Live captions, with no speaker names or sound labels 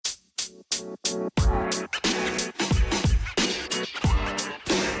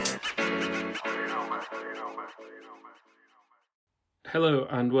Hello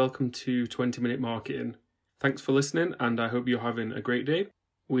and welcome to 20-Minute Marketing. Thanks for listening and I hope you're having a great day.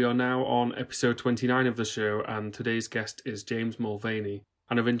 We are now on episode 29 of the show and today's guest is James Mulvaney.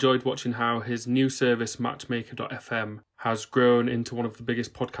 And I've enjoyed watching how his new service Matchmaker.fm has grown into one of the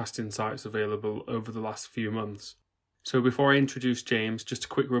biggest podcasting sites available over the last few months. So before I introduce James, just a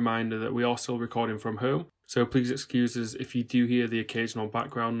quick reminder that we are still recording from home, so please excuse us if you do hear the occasional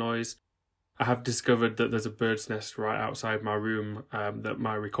background noise. I have discovered that there's a bird's nest right outside my room that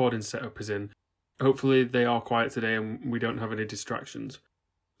my recording setup is in. Hopefully they are quiet today and we don't have any distractions.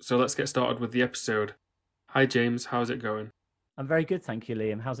 So let's get started with the episode. Hi James, how's it going? I'm very good, thank you,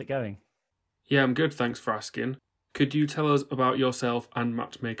 Liam. How's it going? Yeah, I'm good, thanks for asking. Could you tell us about yourself and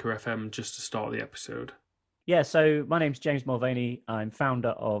Matchmaker FM just to start the episode? Yeah, so my name's James Mulvaney. I'm founder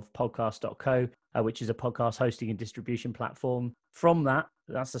of podcast.co, which is a podcast hosting and distribution platform. From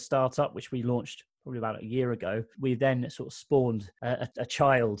that's a startup which we launched probably about a year ago. We then sort of spawned a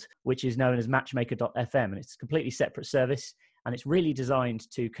child, which is known as Matchmaker.fm, and it's a completely separate service. And it's really designed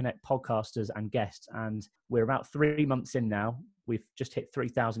to connect podcasters and guests. And we're about 3 months in now. We've just hit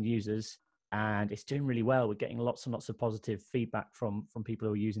 3,000 users and it's doing really well. We're getting lots and lots of positive feedback from people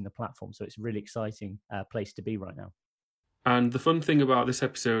who are using the platform. So it's a really exciting place to be right now. And the fun thing about this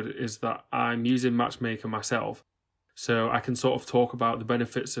episode is that I'm using Matchmaker myself. So I can sort of talk about the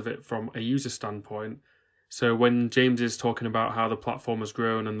benefits of it from a user standpoint. So when James is talking about how the platform has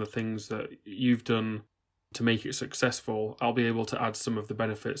grown and the things that you've done to make it successful, I'll be able to add some of the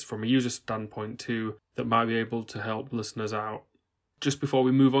benefits from a user standpoint too that might be able to help listeners out. Just before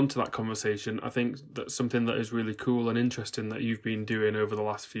we move on to that conversation, I think that's something that is really cool and interesting that you've been doing over the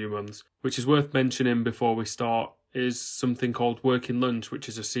last few months, which is worth mentioning before we start, is something called Working Lunch, which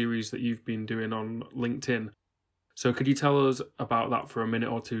is a series that you've been doing on LinkedIn. So could you tell us about that for a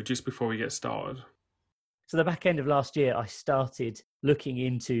minute or two just before we get started? So the back end of last year, I started looking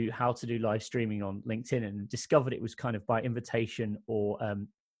into how to do live streaming on LinkedIn and discovered it was kind of by invitation or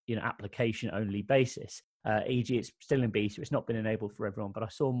application only basis. E.g., it's still in beta, it's not been enabled for everyone, but I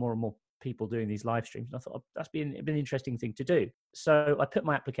saw more and more people doing these live streams and I thought that's been an interesting thing to do. So I put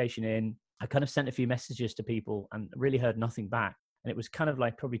my application in, I kind of sent a few messages to people and really heard nothing back. And it was kind of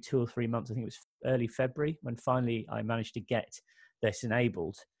like probably 2 or 3 months, I think it was early February, when finally I managed to get this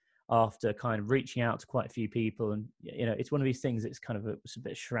enabled after kind of reaching out to quite a few people. And, it's one of these things that's kind of it's a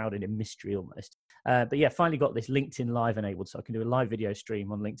bit shrouded in mystery almost. But yeah, finally got this LinkedIn Live enabled so I can do a live video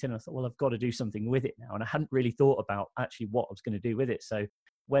stream on LinkedIn. And I thought, well, I've got to do something with it now. And I hadn't really thought about actually what I was going to do with it. So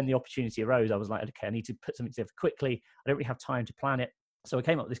when the opportunity arose, I was like, okay, I need to put something together quickly. I don't really have time to plan it. So I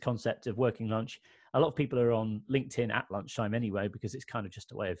came up with this concept of Working Lunch. A lot of people are on LinkedIn at lunchtime anyway, because it's kind of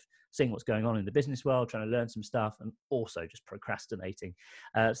just a way of seeing what's going on in the business world, trying to learn some stuff and also just procrastinating.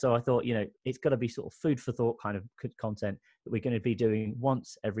 So I thought, it's got to be sort of food for thought kind of content that we're going to be doing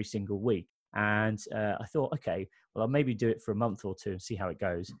once every single week. And I thought, okay, well, I'll maybe do it for a month or two and see how it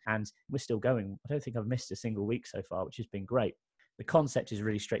goes. And we're still going. I don't think I've missed a single week so far, which has been great. The concept is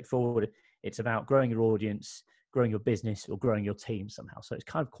really straightforward. It's about growing your audience, growing your business, or growing your team somehow. So it's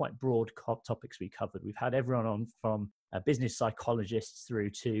kind of quite broad topics we covered. We've had everyone on from business psychologists through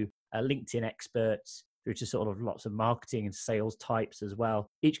to LinkedIn experts, through to sort of lots of marketing and sales types as well.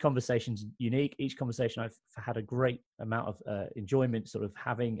 Each conversation's unique. Each conversation I've had a great amount of enjoyment sort of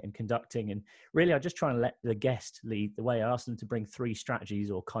having and conducting. And really, I just try and let the guest lead the way. I ask them to bring 3 strategies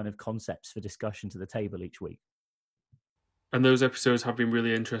or kind of concepts for discussion to the table each week. And those episodes have been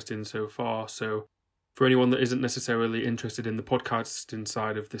really interesting so far. So for anyone that isn't necessarily interested in the podcasting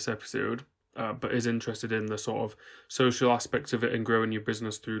side of this episode, but is interested in the sort of social aspects of it and growing your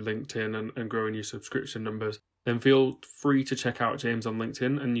business through LinkedIn and growing your subscription numbers, then feel free to check out James on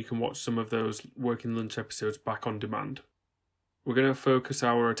LinkedIn and you can watch some of those Working Lunch episodes back on demand. We're going to focus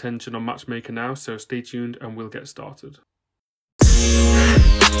our attention on Matchmaker now, so stay tuned and we'll get started.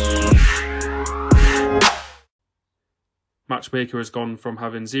 Matchmaker has gone from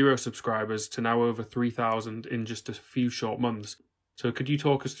having 0 subscribers to now over 3,000 in just a few short months. So could you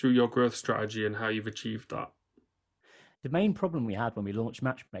talk us through your growth strategy and how you've achieved that? The main problem we had when we launched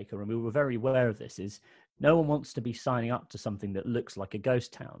Matchmaker, and we were very aware of this, is no one wants to be signing up to something that looks like a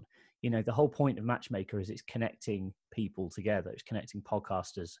ghost town. The whole point of Matchmaker is it's connecting people together. It's connecting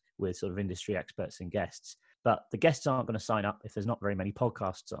podcasters with sort of industry experts and guests. But the guests aren't going to sign up if there's not very many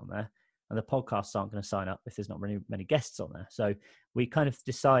podcasts on there. And the podcasts aren't going to sign up if there's not very many guests on there. So we kind of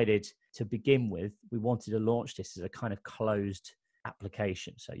decided to begin with, we wanted to launch this as a kind of closed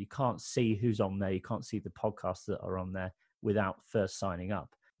application. So you can't see who's on there. You can't see the podcasts that are on there without first signing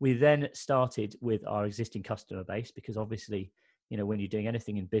up. We then started with our existing customer base because obviously, when you're doing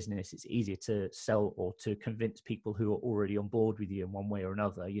anything in business, it's easier to sell or to convince people who are already on board with you in one way or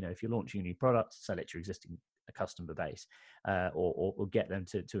another. If you're launching a new product, sell it to your existing customer base, or get them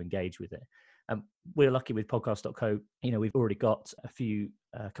to engage with it. We're lucky with podcast.co. We've already got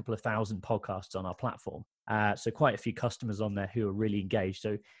a couple of thousand podcasts on our platform. So quite a few customers on there who are really engaged.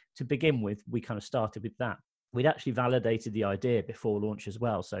 So to begin with, we kind of started with that. We'd actually validated the idea before launch as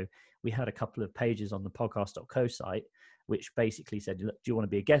well. So we had a couple of pages on the podcast.co site, which basically said, look, do you want to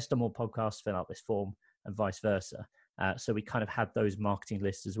be a guest on more podcasts? Fill out this form, and vice versa. So we kind of had those marketing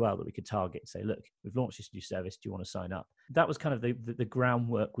lists as well that we could target and say, look, we've launched this new service. Do you want to sign up? That was kind of the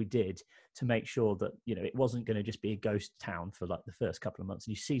groundwork we did to make sure that, it wasn't going to just be a ghost town for like the first couple of months.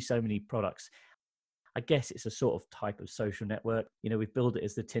 And you see so many products. I guess it's a sort of type of social network. We've built it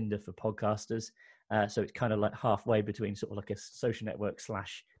as the Tinder for podcasters. So it's kind of like halfway between sort of like a social network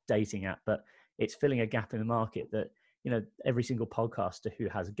 / dating app, but it's filling a gap in the market that, every single podcaster who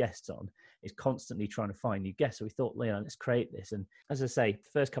has guests on is constantly trying to find new guests. So we thought, let's create this. And as I say, the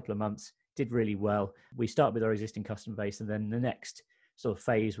first couple of months did really well. We started with our existing customer base, and then the next sort of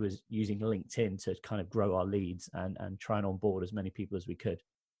phase was using LinkedIn to kind of grow our leads and try and onboard as many people as we could.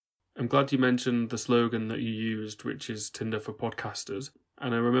 I'm glad you mentioned the slogan that you used, which is Tinder for podcasters.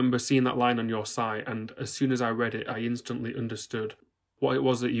 And I remember seeing that line on your site, and as soon as I read it, I instantly understood what it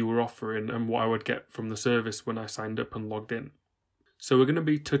was that you were offering and what I would get from the service when I signed up and logged in. So we're going to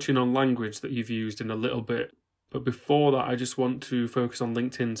be touching on language that you've used in a little bit. But before that, I just want to focus on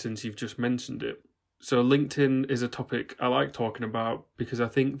LinkedIn since you've just mentioned it. So LinkedIn is a topic I like talking about because I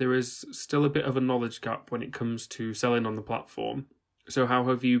think there is still a bit of a knowledge gap when it comes to selling on the platform. So how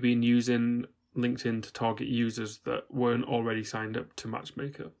have you been using LinkedIn to target users that weren't already signed up to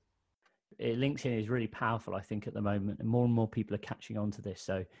Matchmaker? LinkedIn is really powerful, I think, at the moment, and more people are catching on to this.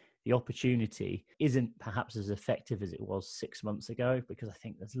 So the opportunity isn't perhaps as effective as it was 6 months ago, because I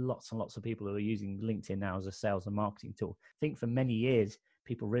think there's lots and lots of people who are using LinkedIn now as a sales and marketing tool. I think for many years,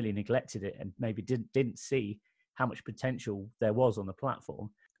 people really neglected it and maybe didn't see how much potential there was on the platform.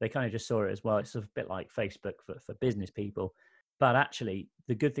 They kind of just saw it as, well, it's a bit like Facebook for business people. But actually,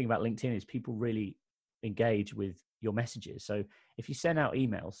 the good thing about LinkedIn is people really engage with your messages. So if you send out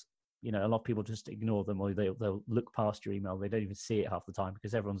emails, a lot of people just ignore them, or they'll look past your email. They don't even see it half the time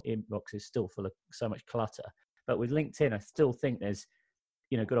because everyone's inbox is still full of so much clutter. But with LinkedIn, I still think there's,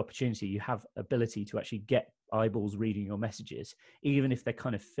 good opportunity. You have ability to actually get eyeballs reading your messages, even if they're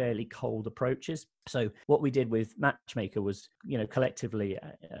kind of fairly cold approaches. So what we did with Matchmaker was, collectively,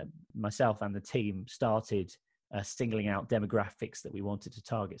 myself and the team started singling out demographics that we wanted to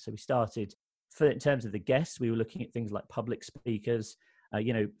target. So we started, in terms of the guests, we were looking at things like public speakers,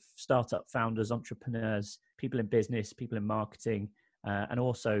 startup founders, entrepreneurs, people in business, people in marketing, and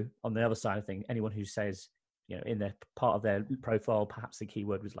also on the other side of things, anyone who says, in their part of their profile, perhaps the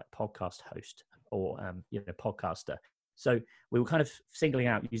keyword was like podcast host or, podcaster. So we were kind of singling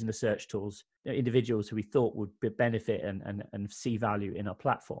out, using the search tools, individuals who we thought would benefit and see value in our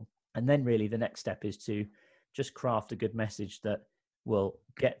platform. And then really the next step is to just craft a good message that will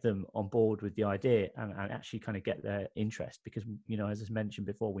get them on board with the idea and actually kind of get their interest, because, as I mentioned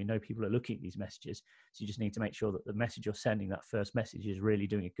before, we know people are looking at these messages. So you just need to make sure that the message you're sending, that first message, is really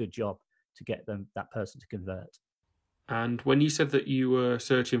doing a good job to get that person to convert. And when you said that you were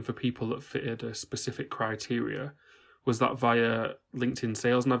searching for people that fitted a specific criteria, was that via LinkedIn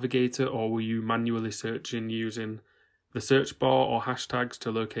Sales Navigator, or were you manually searching using the search bar or hashtags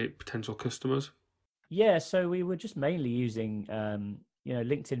to locate potential customers? Yeah, so we were just mainly using,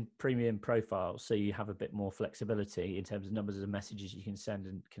 LinkedIn premium profiles. So you have a bit more flexibility in terms of numbers of messages you can send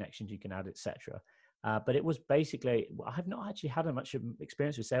and connections you can add, etc. But it was basically, I have not actually had much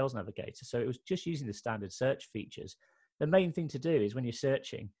experience with Sales Navigator. So it was just using the standard search features. The main thing to do is when you're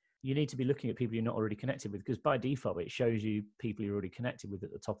searching, you need to be looking at people you're not already connected with, because by default, it shows you people you're already connected with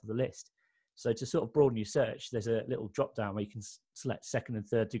at the top of the list. So to sort of broaden your search, there's a little drop down where you can select second and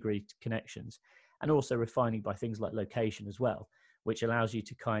third degree connections, and also refining by things like location as well, which allows you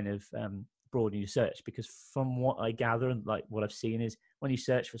to kind of broaden your search. Because from what I gather and like what I've seen is, when you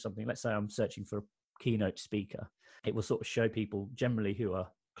search for something, let's say I'm searching for a keynote speaker, it will sort of show people generally who are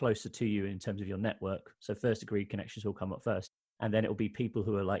closer to you in terms of your network. So first degree connections will come up first, and then it will be people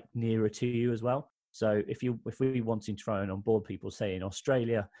who are like nearer to you as well. So if we wanting to try and onboard people, say in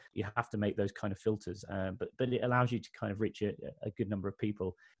Australia, you have to make those kind of filters, but it allows you to kind of reach a good number of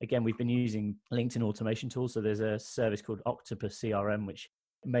people. Again, we've been using LinkedIn automation tools. So there's a service called Octopus CRM, which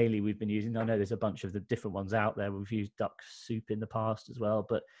mainly we've been using. I know there's a bunch of the different ones out there. We've used Duck Soup in the past as well,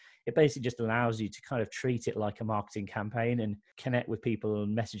 but it basically just allows you to kind of treat it like a marketing campaign and connect with people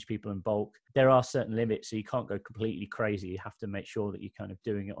and message people in bulk. There are certain limits, so you can't go completely crazy. You have to make sure that you're kind of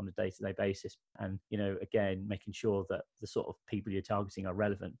doing it on a day-to-day basis. And, again, making sure that the sort of people you're targeting are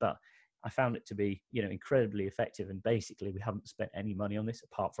relevant. But I found it to be, incredibly effective. And basically, we haven't spent any money on this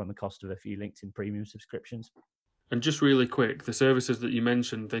apart from the cost of a few LinkedIn premium subscriptions. And just really quick, the services that you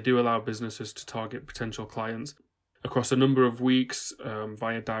mentioned, they do allow businesses to target potential clients across a number of weeks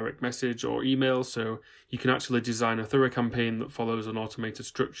via direct message or email. So you can actually design a thorough campaign that follows an automated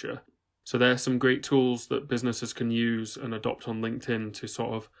structure. So there are some great tools that businesses can use and adopt on LinkedIn to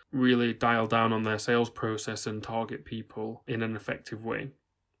sort of really dial down on their sales process and target people in an effective way.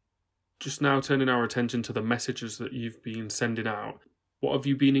 Just now turning our attention to the messages that you've been sending out. What have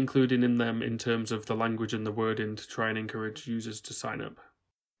you been including in them in terms of the language and the wording to try and encourage users to sign up?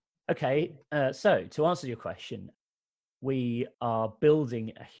 Okay, so to answer your question, we are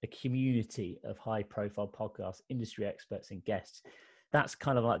building a community of high-profile podcast industry experts and guests. That's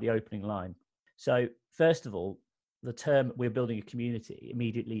kind of like the opening line. So first of all, the term "we're building a community"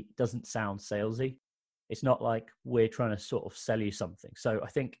 immediately doesn't sound salesy. It's not like we're trying to sort of sell you something. So I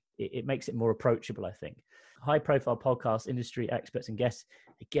think it makes it more approachable, I think. High-profile podcast industry experts and guests,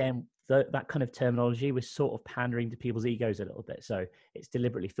 again, that kind of terminology was sort of pandering to people's egos a little bit. So it's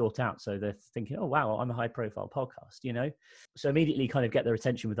deliberately thought out. So they're thinking, oh, wow, I'm a high-profile podcast, So immediately kind of get their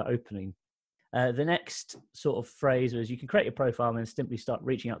attention with that opening. The next sort of phrase was you can create your profile and then simply start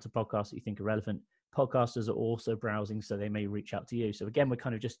reaching out to podcasts that you think are relevant. Podcasters are also browsing, so they may reach out to you. So again, we're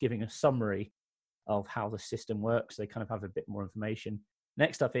kind of just giving a summary of how the system works. They kind of have a bit more information.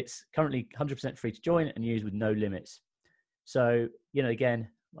 Next up, it's currently 100% free to join and use with no limits. So, again,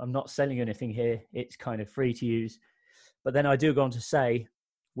 I'm not selling you anything here. It's kind of free to use. But then I do go on to say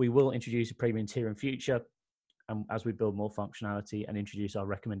we will introduce a premium tier in future as we build more functionality and introduce our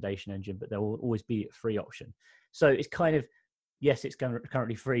recommendation engine, but there will always be a free option. So it's kind of, yes, it's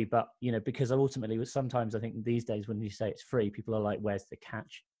currently free, but, because ultimately sometimes I think these days when you say it's free, people are like, where's the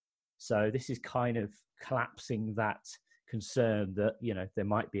catch? So this is kind of collapsing that concern that, there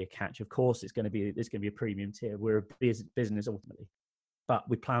might be a catch. Of course, there's going to be a premium tier. We're a business ultimately, but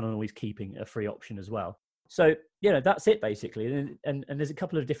we plan on always keeping a free option as well. So, that's it basically. And there's a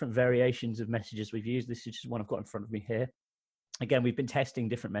couple of different variations of messages we've used. This is just one I've got in front of me here. Again, we've been testing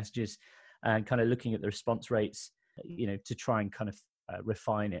different messages and kind of looking at the response rates, to try and kind of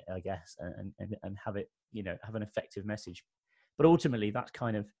refine it, I guess, and have it, have an effective message. But ultimately, that's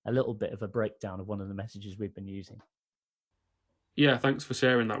kind of a little bit of a breakdown of one of the messages we've been using. Yeah, thanks for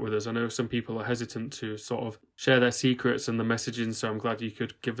sharing that with us. I know some people are hesitant to sort of share their secrets and the messaging, so I'm glad you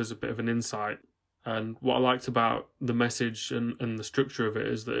could give us a bit of an insight. And what I liked about the message and the structure of it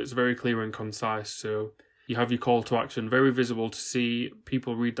is that it's very clear and concise. So you have your call to action very visible to see.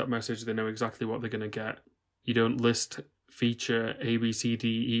 People read that message, they know exactly what they're going to get. You don't list feature A, B, C,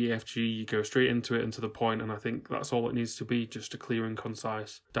 D, E, F, G. You go straight into it and to the point, and I think that's all it needs to be, just a clear and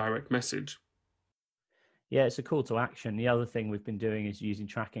concise, direct message. Yeah, it's a call to action. The other thing we've been doing is using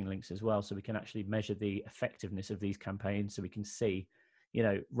tracking links as well, so we can actually measure the effectiveness of these campaigns, so we can see,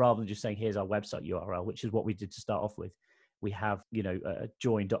 rather than just saying, here's our website URL, which is what we did to start off with. We have,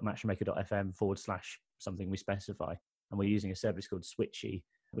 join.matchmaker.fm / something we specify, and we're using a service called Switchy,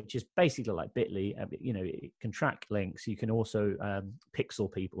 which is basically like Bitly. It can track links. You can also pixel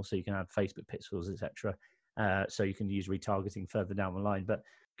people, so you can add Facebook pixels, etc. So you can use retargeting further down the line. But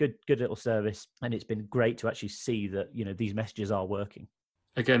good little service, and it's been great to actually see that these messages are working.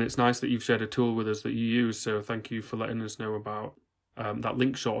 Again, it's nice that you've shared a tool with us that you use, so thank you for letting us know about that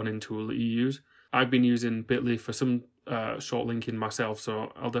link shortening tool that you use. I've been using Bitly for some short linking myself,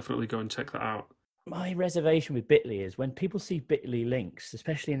 so I'll definitely go and check that out. My reservation with Bitly is when people see Bitly links,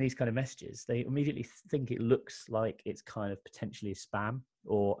 especially in these kind of messages, they immediately think it looks like it's kind of potentially spam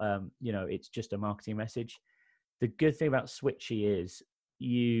or, it's just a marketing message. The good thing about Switchy is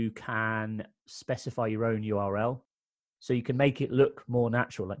you can specify your own URL. So you can make it look more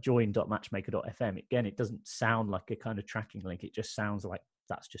natural, like join.matchmaker.fm. Again, it doesn't sound like a kind of tracking link. It just sounds like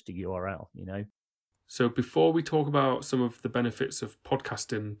that's just a URL, So before we talk about some of the benefits of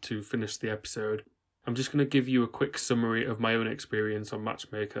podcasting to finish the episode, I'm just going to give you a quick summary of my own experience on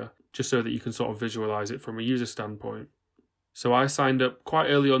Matchmaker, just so that you can sort of visualize it from a user standpoint. So I signed up quite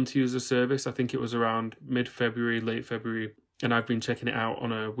early on to use the service. I think it was around mid-February, late February, and I've been checking it out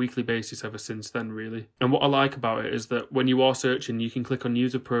on a weekly basis ever since then, really. And what I like about it is that when you are searching, you can click on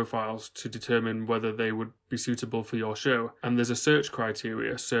user profiles to determine whether they would be suitable for your show. And there's a search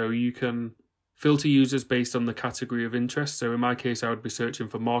criteria, so you can filter users based on the category of interest. So in my case, I would be searching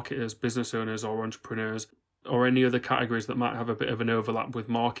for marketers, business owners, or entrepreneurs. or any other categories that might have a bit of an overlap with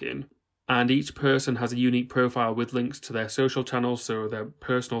marketing. And each person has a unique profile with links to their social channels, so their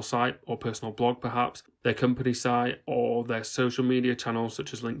personal site or personal blog perhaps, their company site, or their social media channels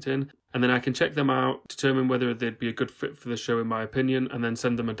such as LinkedIn. And then I can check them out, determine whether they'd be a good fit for the show in my opinion, and then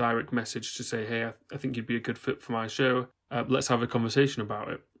send them a direct message to say, hey, I think you'd be a good fit for my show. Let's have a conversation about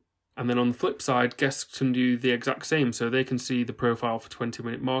it. And then on the flip side, guests can do the exact same. So they can see the profile for 20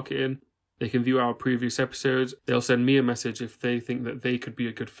 Minute Marketing. They can view our previous episodes. They'll send me a message if they think that they could be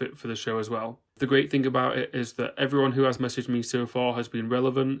a good fit for the show as well. The great thing about it is that everyone who has messaged me so far has been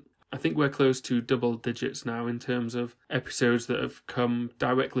relevant. I think we're close to double digits now in terms of episodes that have come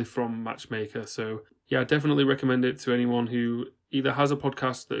directly from Matchmaker. So yeah, I definitely recommend it to anyone who either has a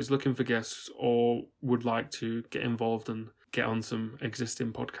podcast that is looking for guests or would like to get involved and get on some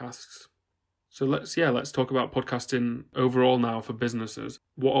existing podcasts. So let's talk about podcasting overall now for businesses.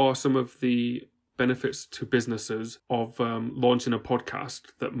 What are some of the benefits to businesses of launching a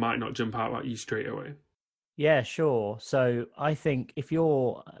podcast that might not jump out at you straight away? Yeah, sure. So I think if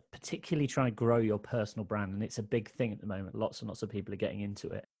you're particularly trying to grow your personal brand, and it's a big thing at the moment, lots and lots of people are getting into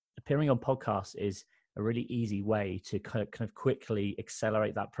it, appearing on podcasts is a really easy way to kind of quickly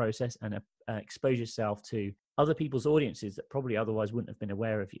accelerate that process and expose yourself to other people's audiences that probably otherwise wouldn't have been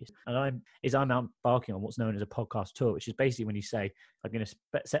aware of you. And I'm embarking on what's known as a podcast tour, which is basically when you say, I'm going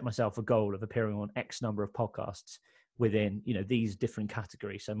to set myself a goal of appearing on X number of podcasts within, these different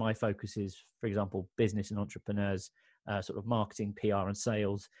categories. So my focus is, for example, business and entrepreneurs, sort of marketing, PR and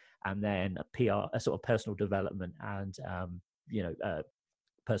sales, and then a sort of personal development and,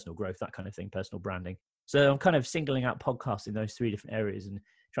 personal growth, that kind of thing, personal branding. So I'm kind of singling out podcasts in those three different areas and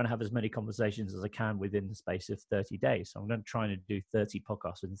trying to have as many conversations as I can within the space of 30 days. So I'm going to try and do 30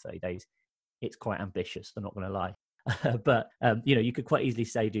 podcasts within 30 days. It's quite ambitious, I'm not going to lie. But, you could quite easily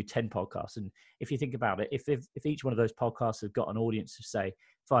say do 10 podcasts. And if you think about it, if each one of those podcasts have got an audience of, say,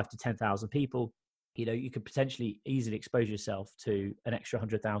 5 to 10,000 people, you could potentially easily expose yourself to an extra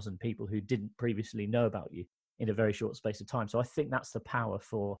 100,000 people who didn't previously know about you in a very short space of time. So I think that's the power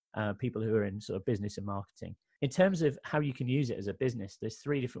for people who are in sort of business and marketing. In terms of how you can use it as a business, there's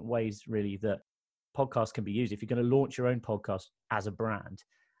three different ways really that podcasts can be used. If you're going to launch your own podcast as a brand,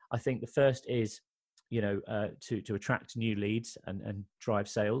 I think the first is, to attract new leads and drive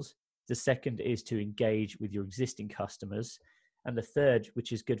sales. The second is to engage with your existing customers. And the third,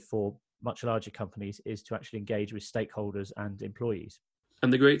 which is good for much larger companies, is to actually engage with stakeholders and employees.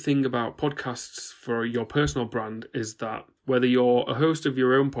 And the great thing about podcasts for your personal brand is that whether you're a host of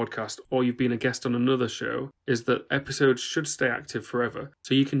your own podcast or you've been a guest on another show, is that episodes should stay active forever.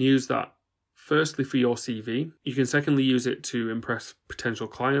 So you can use that firstly for your CV. You can secondly use it to impress potential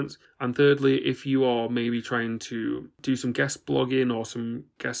clients. And thirdly, if you are maybe trying to do some guest blogging or some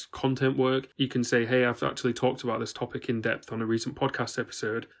guest content work, you can say, hey, I've actually talked about this topic in depth on a recent podcast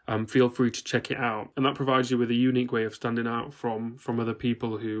episode. Feel free to check it out. And that provides you with a unique way of standing out from other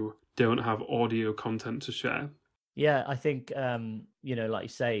people who don't have audio content to share. Yeah, I think, like you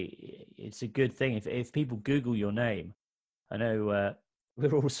say, it's a good thing. If people Google your name, I know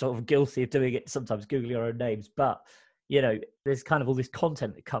we're all sort of guilty of doing it sometimes, Googling our own names, but, there's kind of all this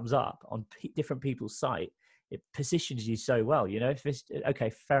content that comes up on different people's site. It positions you so well, if it's, okay,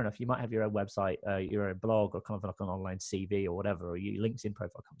 fair enough, you might have your own website, your own blog, or kind of like an online CV or whatever, or your LinkedIn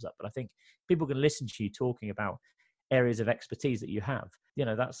profile comes up. But I think people can listen to you talking about areas of expertise that you have.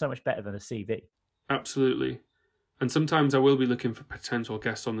 That's so much better than a CV. Absolutely. And sometimes I will be looking for potential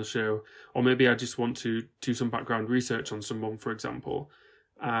guests on the show, or maybe I just want to do some background research on someone, for example.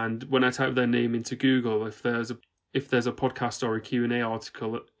 And when I type their name into Google, if there's a podcast or a Q&A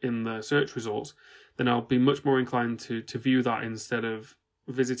article in the search results, then I'll be much more inclined to view that instead of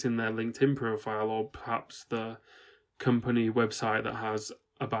visiting their LinkedIn profile or perhaps the company website that has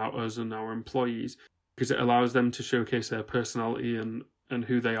about us and our employees, because it allows them to showcase their personality and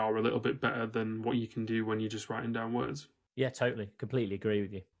who they are a little bit better than what you can do when you're just writing down words. Yeah, totally. Completely agree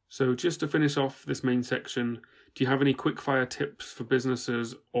with you. So just to finish off this main section, do you have any quick-fire tips for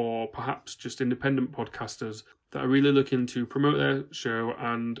businesses or perhaps just independent podcasters that are really looking to promote their show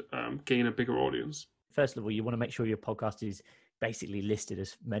and gain a bigger audience? First of all, you want to make sure your podcast is basically listed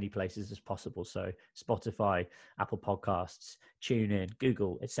as many places as possible. So Spotify, Apple Podcasts, TuneIn,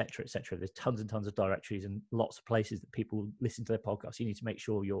 Google, etc., etc. There's tons and tons of directories and lots of places that people listen to their podcasts. You need to make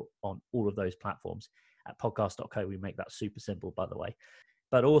sure you're on all of those platforms. At podcast.co, we make that super simple, by the way.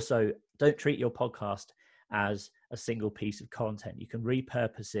 But also, don't treat your podcast as a single piece of content. You can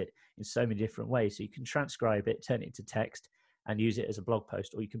repurpose it in so many different ways. So you can transcribe it, turn it into text, and use it as a blog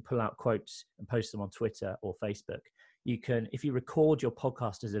post, or you can pull out quotes and post them on Twitter or Facebook. You can, if you record your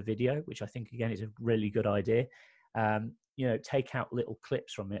podcast as a video, which I think again is a really good idea, take out little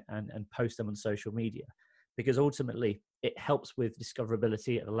clips from it and post them on social media, because ultimately it helps with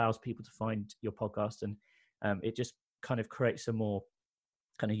discoverability. It allows people to find your podcast, and it just kind of creates a more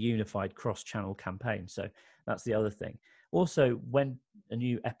kind of unified cross-channel campaign. So that's the other thing. Also, when a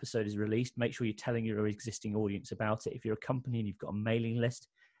new episode is released, make sure you're telling your existing audience about it. If you're a company and you've got a mailing list,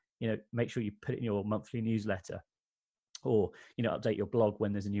 make sure you put it in your monthly newsletter, or update your blog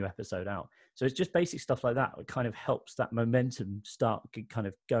when there's a new episode out. So it's just basic stuff like that. It kind of helps that momentum start kind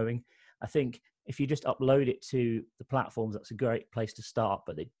of going. I think if you just upload it to the platforms, that's a great place to start,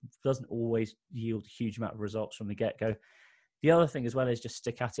 but it doesn't always yield a huge amount of results from the get-go. The other thing as well is just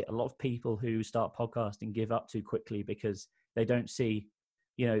stick at it. A lot of people who start podcasting give up too quickly because they don't see,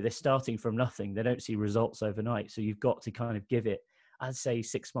 they're starting from nothing. They don't see results overnight. So you've got to kind of give it, I'd say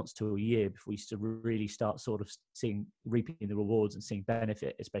 6 months to a year before you to really start sort of reaping the rewards and seeing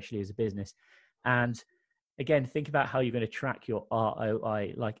benefit, especially as a business. And again, think about how you're going to track your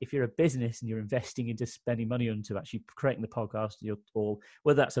ROI. Like if you're a business and you're investing into spending money onto actually creating the podcast, or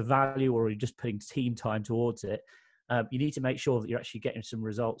whether that's a value or you're just putting team time towards it, you need to make sure that you're actually getting some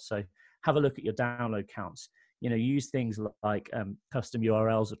results. So have a look at your download counts. Use things like custom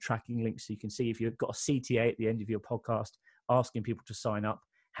URLs or tracking links, so you can see if you've got a CTA at the end of your podcast, asking people to sign up,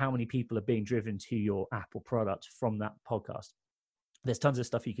 how many people are being driven to your app or product from that podcast. There's tons of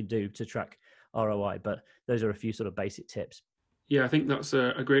stuff you can do to track ROI, but those are a few sort of basic tips. Yeah, I think that's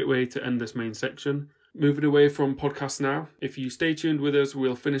a great way to end this main section. Moving away from podcasts now, if you stay tuned with us,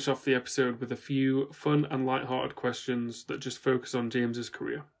 we'll finish off the episode with a few fun and light-hearted questions that just focus on James's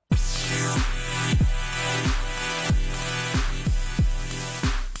career.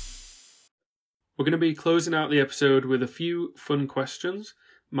 We're going to be closing out the episode with a few fun questions.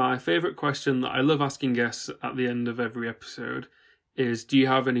 My favourite question that I love asking guests at the end of every episode is, do you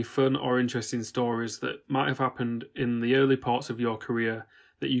have any fun or interesting stories that might have happened in the early parts of your career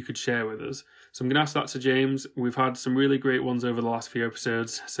that you could share with us? So I'm going to ask that to James. We've had some really great ones over the last few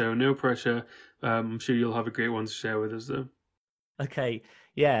episodes, so no pressure. I'm sure you'll have a great one to share with us though. Okay.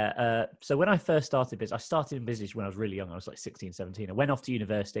 Yeah. So when I first started business, I started in business when I was really young. I was like 16, 17. I went off to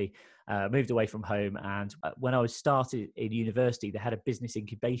university, moved away from home. And when I was started in university, they had a business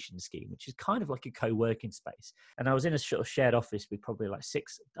incubation scheme, which is kind of like a co-working space. And I was in a sort of shared office with probably like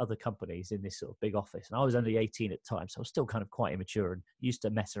 6 other companies in this sort of big office. And I was only 18 at the time. So I was still kind of quite immature and used to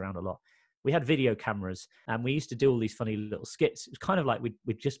mess around a lot. We had video cameras and we used to do all these funny little skits. It was kind of like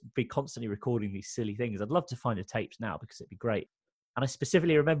we'd just be constantly recording these silly things. I'd love to find the tapes now because it'd be great. And I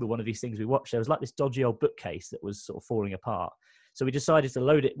specifically remember one of these things we watched. There was like this dodgy old bookcase that was sort of falling apart. So we decided to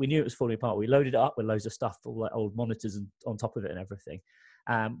load it. We knew it was falling apart. We loaded it up with loads of stuff, all like old monitors and on top of it and everything.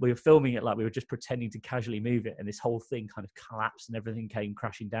 We were filming it like we were just pretending to casually move it. And this whole thing kind of collapsed and everything came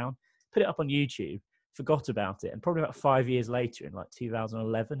crashing down. Put it up on YouTube, forgot about it. And probably about 5 years later, in like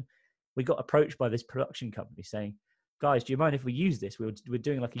 2011, we got approached by this production company saying, guys, do you mind if we use this? We're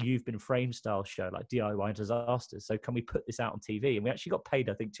doing like a You've Been Framed style show, like DIY disasters. So can we put this out on TV? And we actually got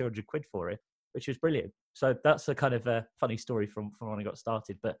paid, I think, 200 quid for it, which was brilliant. So that's a kind of a funny story from when I got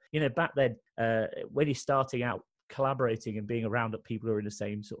started. But, back then, when you're starting out, collaborating and being around people who are in the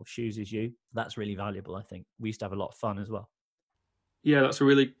same sort of shoes as you, that's really valuable, I think. We used to have a lot of fun as well. Yeah, that's a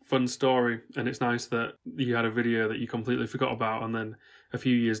really fun story, and it's nice that you had a video that you completely forgot about, and then a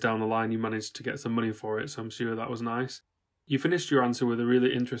few years down the line you managed to get some money for it, so I'm sure that was nice. You finished your answer with a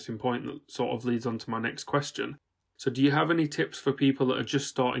really interesting point that sort of leads on to my next question. So do you have any tips for people that are just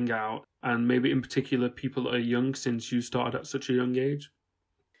starting out, and maybe in particular people that are young, since you started at such a young age?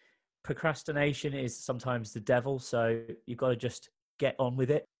 Procrastination is sometimes the devil, so you've got to just get on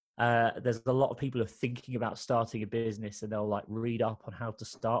with it. There's a lot of people who are thinking about starting a business and they'll like read up on how to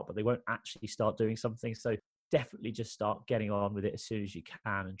start, but they won't actually start doing something. So definitely just start getting on with it as soon as you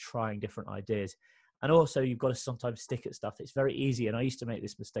can and trying different ideas. And also you've got to sometimes stick at stuff. It's very easy. And I used to make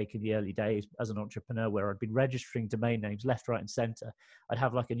this mistake in the early days as an entrepreneur where I'd been registering domain names left, right, and center. I'd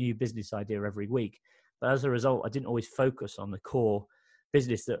have like a new business idea every week. But as a result, I didn't always focus on the core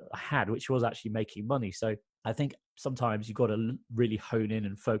business that I had, which was actually making money. So I think sometimes you've got to really hone in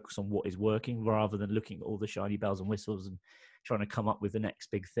and focus on what is working rather than looking at all the shiny bells and whistles and trying to come up with the next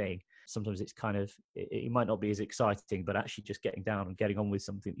big thing. Sometimes it's kind of, it might not be as exciting, but actually just getting down and getting on with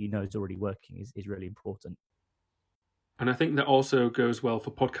something that you know is already working is really important. And I think that also goes well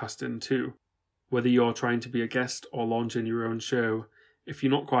for podcasting too. Whether you're trying to be a guest or launching your own show, if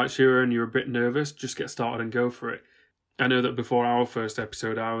you're not quite sure and you're a bit nervous, just get started and go for it. I know that before our first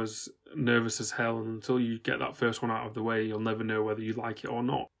episode, I was nervous as hell, and until you get that first one out of the way, you'll never know whether you like it or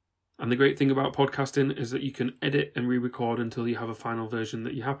not. And the great thing about podcasting is that you can edit and re-record until you have a final version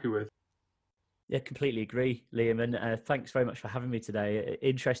that you're happy with. Yeah, completely agree, Liam. And thanks very much for having me today.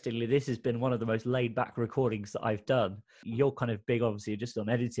 Interestingly, this has been one of the most laid back recordings that I've done. You're kind of big, obviously, just on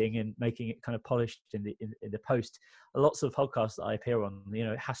editing and making it kind of polished in the post. Lots of podcasts that I appear on,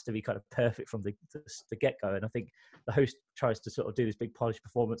 it has to be kind of perfect from the get go. And I think the host tries to sort of do this big polished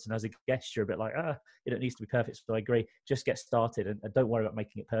performance, and as a guest, you're a bit like, it needs to be perfect. So I agree. Just get started and don't worry about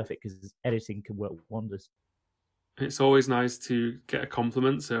making it perfect, because editing can work wonders. It's always nice to get a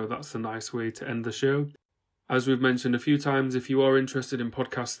compliment, so that's a nice way to end the show. As we've mentioned a few times, if you are interested in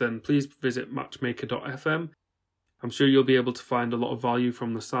podcasts, then please visit matchmaker.fm. I'm sure you'll be able to find a lot of value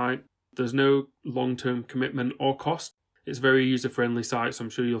from the site. There's no long-term commitment or cost. It's a very user-friendly site, so I'm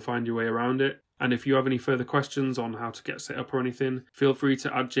sure you'll find your way around it. And if you have any further questions on how to get set up or anything, feel free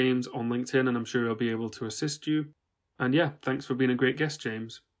to add James on LinkedIn, and I'm sure he'll be able to assist you. And yeah, thanks for being a great guest,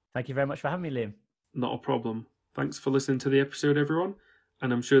 James. Thank you very much for having me, Liam. Not a problem. Thanks for listening to the episode, everyone,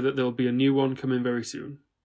 and I'm sure that there'll be a new one coming very soon.